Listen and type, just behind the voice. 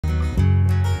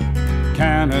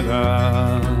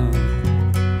Canada?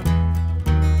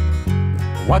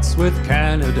 What's with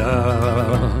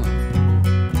Canada?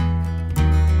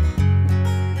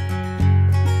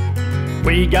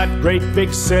 We got great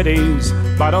big cities,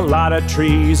 but a lot of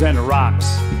trees and rocks.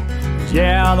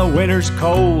 Yeah, the winter's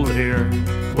cold here.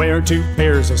 Wear 2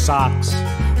 pairs of socks.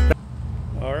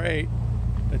 All right,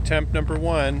 attempt number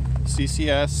 1,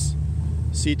 CCS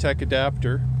Setec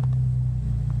adapter.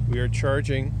 We are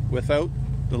charging without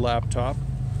the laptop.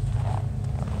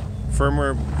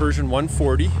 Firmware version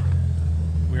 140.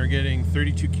 We are getting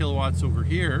 32 kilowatts over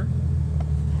here.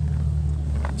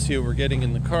 Let's see what we're getting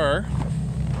in the car.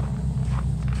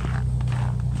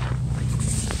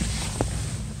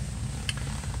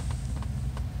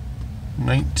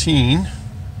 $19.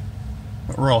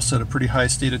 But we're all set a pretty high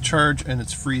state of charge, and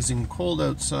it's freezing cold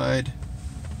outside.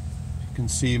 You can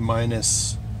see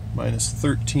minus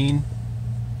 13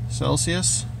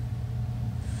 Celsius.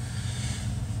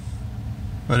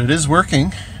 But it is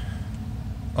working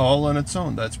all on its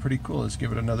own. That's pretty cool. Let's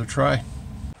give it another try.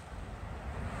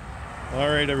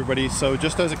 Alright everybody, so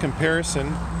just as a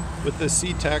comparison with the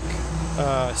Setec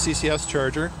CCS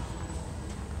charger,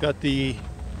 got the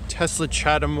Tesla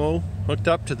CHAdeMO hooked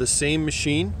up to the same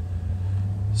machine,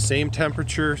 same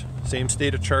temperature, same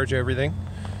state of charge, everything.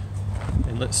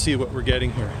 And let's see what we're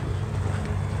getting here.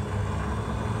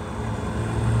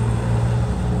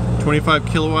 25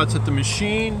 kilowatts at the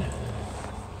machine.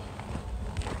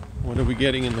 What are we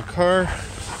getting in the car?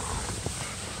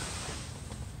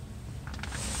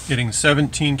 Getting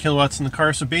 17 kilowatts in the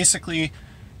car. So basically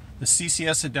the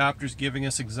CCS adapter is giving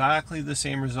us exactly the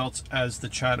same results as the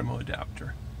CHAdeMO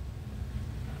adapter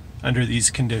under these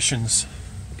conditions.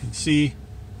 You can see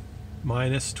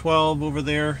minus 12 over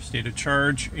there, state of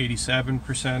charge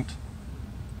 87%,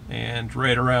 and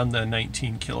right around the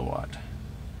 19 kilowatt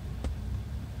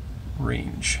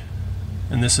range.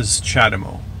 And this is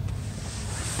CHAdeMO.